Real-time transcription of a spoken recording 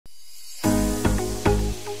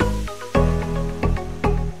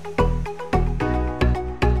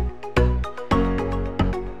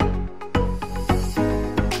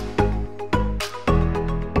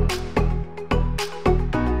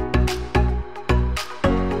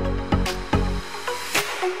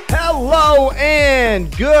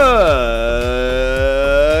And good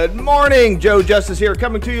morning. Joe Justice here,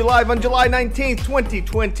 coming to you live on July 19th,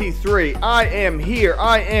 2023. I am here.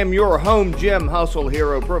 I am your home gym hustle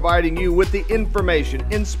hero, providing you with the information,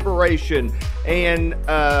 inspiration, and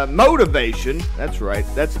motivation. That's right.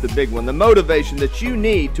 That's the big one. The motivation that you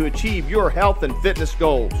need to achieve your health and fitness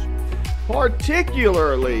goals.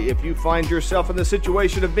 Particularly if you find yourself in the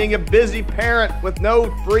situation of being a busy parent with no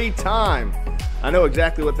free time. I know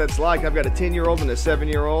exactly what that's like. I've got a 10-year-old and a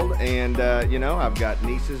 7-year-old, and, I've got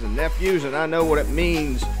nieces and nephews, and I know what it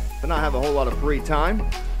means to not have a whole lot of free time.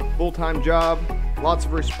 Full-time job, lots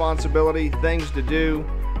of responsibility, things to do.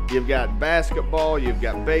 You've got basketball, you've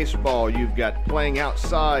got baseball, you've got playing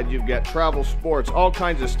outside, you've got travel sports, all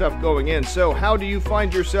kinds of stuff going in. So how do you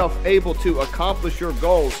find yourself able to accomplish your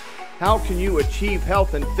goals? How can you achieve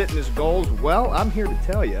health and fitness goals? Well, I'm here to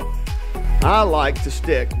tell you, I like to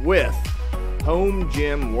stick with home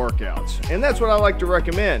gym workouts, and that's what I like to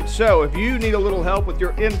recommend. So if you need a little help with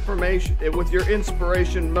your information, with your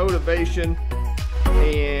inspiration, motivation,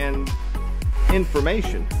 and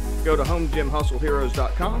information, go to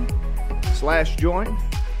homegymhustleheroes.com/join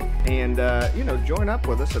and join up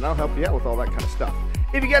with us, and I'll help you out with all that kind of stuff.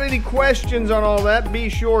 If you got any questions on all that, be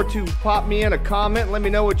sure to pop me in a comment. Let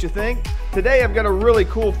me know what you think. Today I've got a really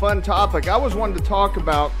cool, fun topic. I was wanting to talk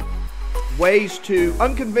about ways to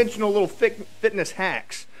unconventional little fitness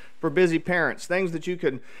hacks for busy parents, things that you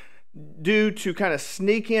can do to kind of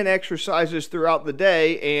sneak in exercises throughout the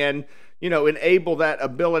day and enable that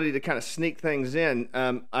ability to kind of sneak things in.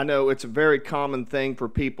 I know it's a very common thing for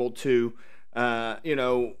people to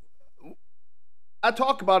I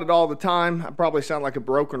talk about it all the time. I probably sound like a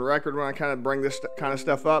broken record when I kind of bring this kind of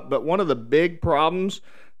stuff up, but one of the big problems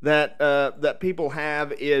that people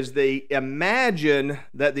have is they imagine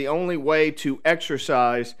that the only way to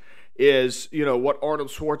exercise is, what Arnold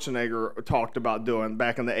Schwarzenegger talked about doing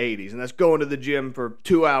back in the 80s. And that's going to the gym for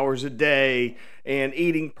 2 hours a day and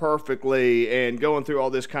eating perfectly and going through all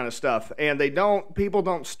this kind of stuff. And people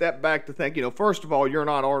don't step back to think, first of all, you're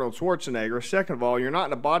not Arnold Schwarzenegger. Second of all, you're not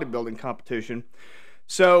in a bodybuilding competition.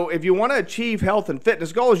 So if you want to achieve health and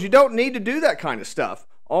fitness goals, you don't need to do that kind of stuff.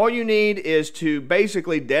 All you need is to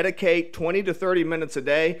basically dedicate 20 to 30 minutes a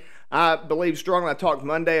day. I believe strongly, I talked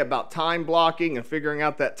Monday about time blocking and figuring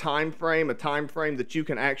out that time frame, a time frame that you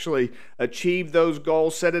can actually achieve those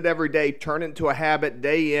goals. Set it every day, turn it into a habit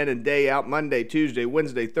day in and day out, Monday, Tuesday,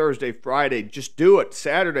 Wednesday, Thursday, Friday. Just do it.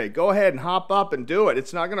 Saturday, go ahead and hop up and do it.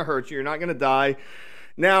 It's not going to hurt you. You're not going to die.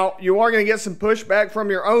 Now, you are going to get some pushback from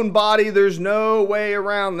your own body. There's no way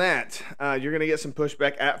around that. You're going to get some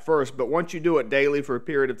pushback at first, but once you do it daily for a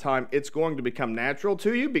period of time, it's going to become natural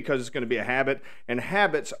to you because it's going to be a habit, and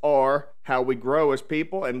habits are how we grow as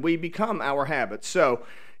people, and we become our habits. So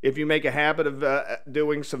if you make a habit of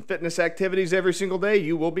doing some fitness activities every single day,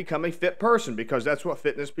 you will become a fit person because that's what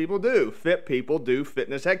fitness people do. Fit people do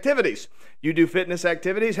fitness activities. You do fitness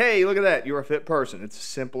activities, hey, look at that, you're a fit person. It's as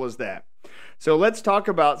simple as that. So let's talk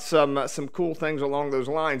about some cool things along those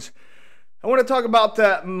lines. I want to talk about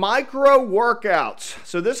micro workouts.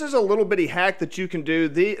 So this is a little bitty hack that you can do.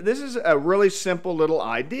 This is a really simple little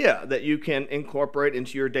idea that you can incorporate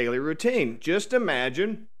into your daily routine. Just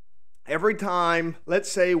imagine every time,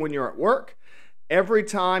 let's say when you're at work, every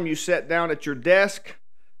time you sit down at your desk,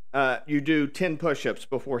 you do 10 push-ups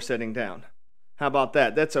before sitting down. How about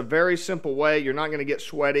that? That's a very simple way. You're not going to get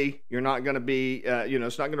sweaty. You're not going to be,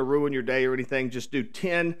 it's not going to ruin your day or anything. Just do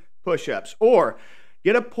 10 push-ups. Or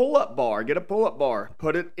get a pull-up bar. Get a pull-up bar.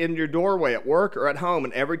 Put it in your doorway at work or at home.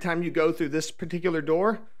 And every time you go through this particular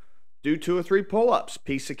door, do 2 or 3 pull-ups.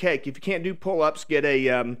 Piece of cake. If you can't do pull-ups, get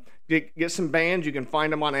some bands. You can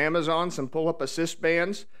find them on Amazon, some pull-up assist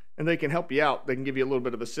bands, and they can help you out. They can give you a little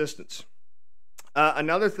bit of assistance.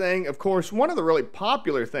 Another thing, of course, one of the really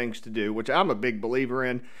popular things to do, which I'm a big believer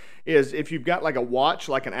in, is if you've got like a watch,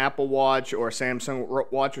 like an Apple Watch or a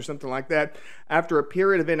Samsung watch or something like that, after a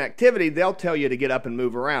period of inactivity, they'll tell you to get up and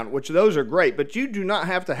move around, which those are great, but you do not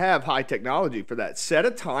have to have high technology for that. Set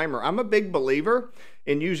a timer. I'm a big believer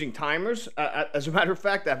in using timers. As a matter of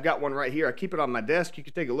fact, I've got one right here. I keep it on my desk. You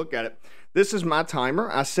can take a look at it. This is my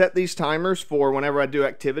timer. I set these timers for whenever I do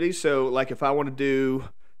activities. So like if I want to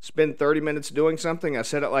spend 30 minutes doing something, I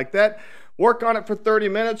set it like that. Work on it for 30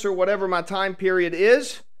 minutes or whatever my time period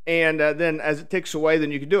is, and then as it ticks away,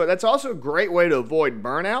 then you can do it. That's also a great way to avoid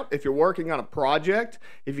burnout. If you're working on a project,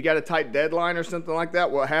 if you got a tight deadline or something like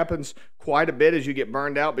that, what happens quite a bit is you get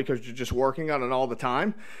burned out because you're just working on it all the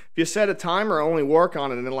time. If you set a timer, only work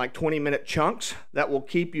on it in like 20-minute chunks, that will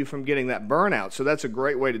keep you from getting that burnout. So that's a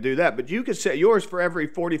great way to do that. But you could set yours for every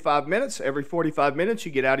 45 minutes. Every 45 minutes,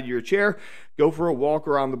 you get out of your chair, go for a walk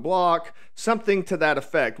around the block, something to that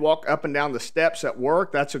effect. Walk up and down the steps at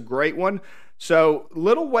work. That's a great one. So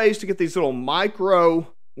little ways to get these little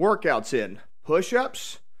micro workouts in.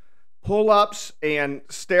 Push-ups, pull-ups, and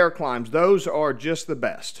stair climbs. Those are just the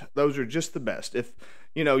best. Those are just the best. If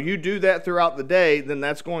you do that throughout the day, then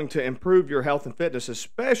that's going to improve your health and fitness,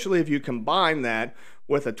 especially if you combine that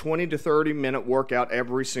with a 20 to 30 minute workout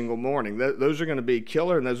every single morning. Those are going to be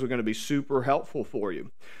killer, and those are going to be super helpful for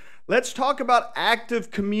you. Let's talk about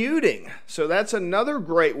active commuting. So that's another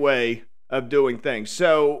great way of doing things.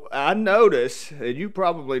 So I notice, and you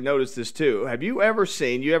probably noticed this too, have you ever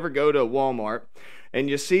go to Walmart and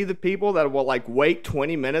you see the people that will like wait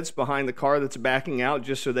 20 minutes behind the car that's backing out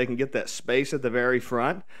just so they can get that space at the very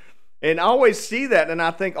front? And I always see that, and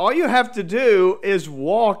I think all you have to do is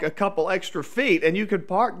walk a couple extra feet and you could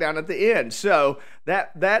park down at the end. So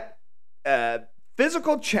that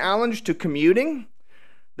physical challenge to commuting,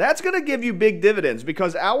 that's going to give you big dividends,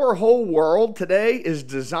 because our whole world today is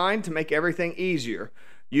designed to make everything easier.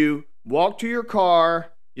 You walk to your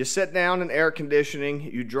car, you sit down in air conditioning,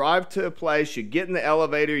 you drive to a place, you get in the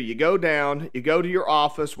elevator, you go down, you go to your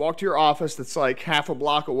office, walk to your office that's like half a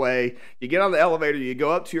block away, you get on the elevator, you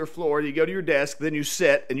go up to your floor, you go to your desk, then you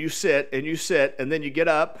sit and you sit and you sit, and then you get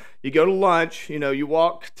up, you go to lunch, you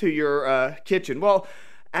walk to your kitchen. Well,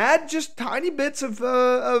 add just tiny bits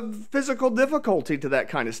of physical difficulty to that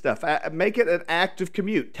kind of stuff. Make it an active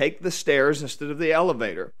commute. Take the stairs instead of the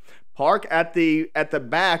elevator. Park at the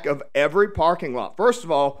back of every parking lot. First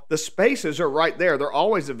of all, the spaces are right there. They're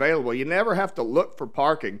always available. You never have to look for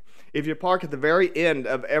parking. If you park at the very end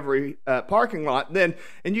of every parking lot, and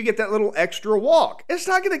you get that little extra walk. It's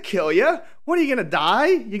not going to kill you. What, are you going to die?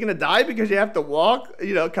 You're going to die because you have to walk,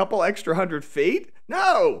 a couple extra 100 feet?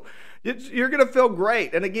 No. You're going to feel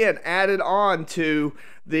great. And again, added on to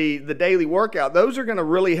the daily workout, those are going to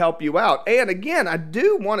really help you out. And again, I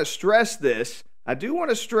do want to stress this. I do want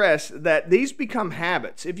to stress that these become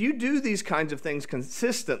habits. If you do these kinds of things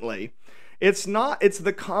consistently, it's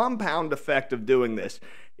the compound effect of doing this.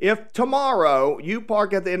 If tomorrow you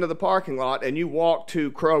park at the end of the parking lot and you walk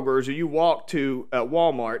to Kroger's or you walk to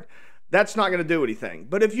Walmart, that's not going to do anything.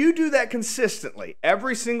 But if you do that consistently,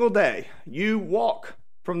 every single day, you walk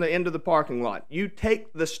from the end of the parking lot, you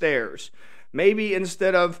take the stairs. Maybe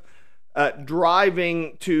instead of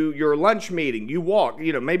driving to your lunch meeting, you walk.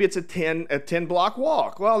 Maybe it's a 10 block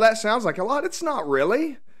walk. Well, that sounds like a lot. It's not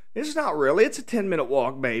really. It's not really. It's a 10-minute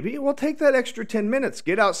walk, maybe. Well, take that extra 10 minutes.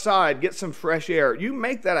 Get outside. Get some fresh air. You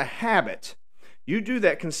make that a habit. You do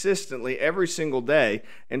that consistently every single day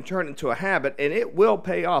and turn it into a habit, and it will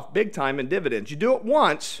pay off big time in dividends. You do it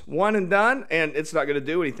once, one and done, and it's not going to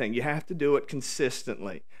do anything. You have to do it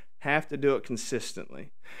consistently.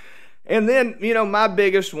 And then, my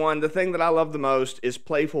biggest one, the thing that I love the most, is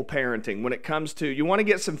playful parenting. When it comes to, you want to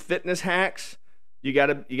get some fitness hacks, you got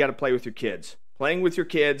to play with your kids. Playing with your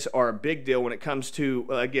kids are a big deal when it comes to,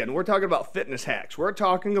 again, we're talking about fitness hacks. We're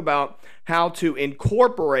talking about how to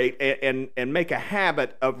incorporate and make a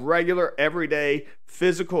habit of regular, everyday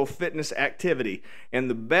physical fitness activity. And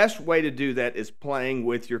the best way to do that is playing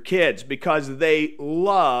with your kids, because they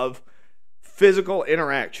love physical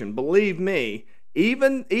interaction. Believe me,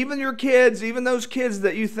 even your kids, even those kids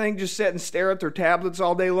that you think just sit and stare at their tablets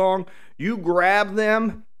all day long, you grab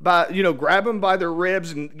them by their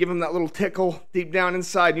ribs and give them that little tickle deep down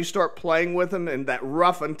inside, and you start playing with them and that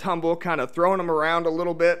rough and tumble, kind of throwing them around a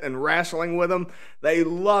little bit and wrestling with them. They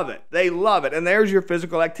love it. And there's your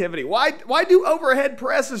physical activity. Why do overhead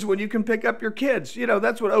presses when you can pick up your kids?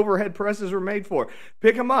 That's what overhead presses are made for.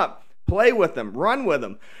 Pick them up, play with them, run with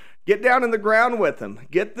them. Get down in the ground with them.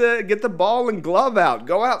 Get the ball and glove out.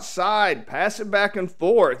 Go outside. Pass it back and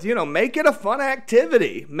forth. Make it a fun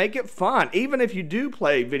activity. Make it fun. Even if you do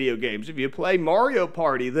play video games, if you play Mario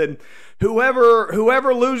Party, then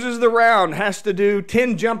whoever loses the round has to do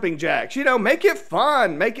 10 jumping jacks. Make it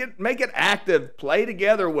fun. Make it active. Play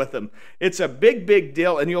together with them. It's a big, big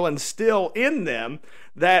deal, and you'll instill in them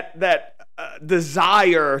that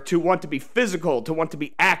desire to want to be physical, to want to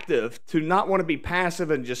be active, to not want to be passive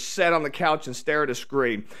and just sit on the couch and stare at a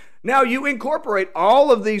screen. Now, you incorporate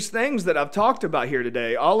all of these things that I've talked about here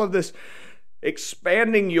today, all of this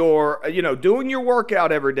expanding your, doing your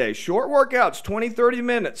workout every day. Short workouts, 20, 30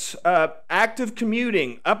 minutes. Active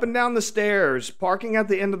commuting, up and down the stairs, parking at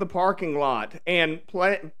the end of the parking lot, and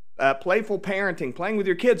playful parenting, playing with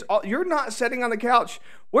your kids. You're not sitting on the couch.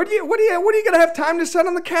 What are you going to have time to sit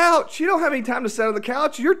on the couch? You don't have any time to sit on the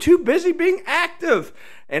couch. You're too busy being active.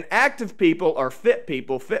 And active people are fit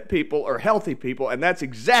people are healthy people, and that's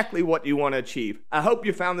exactly what you want to achieve. I hope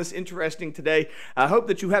you found this interesting today. I hope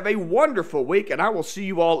that you have a wonderful week, and I will see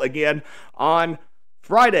you all again on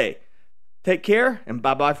Friday. Take care, and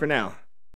bye-bye for now.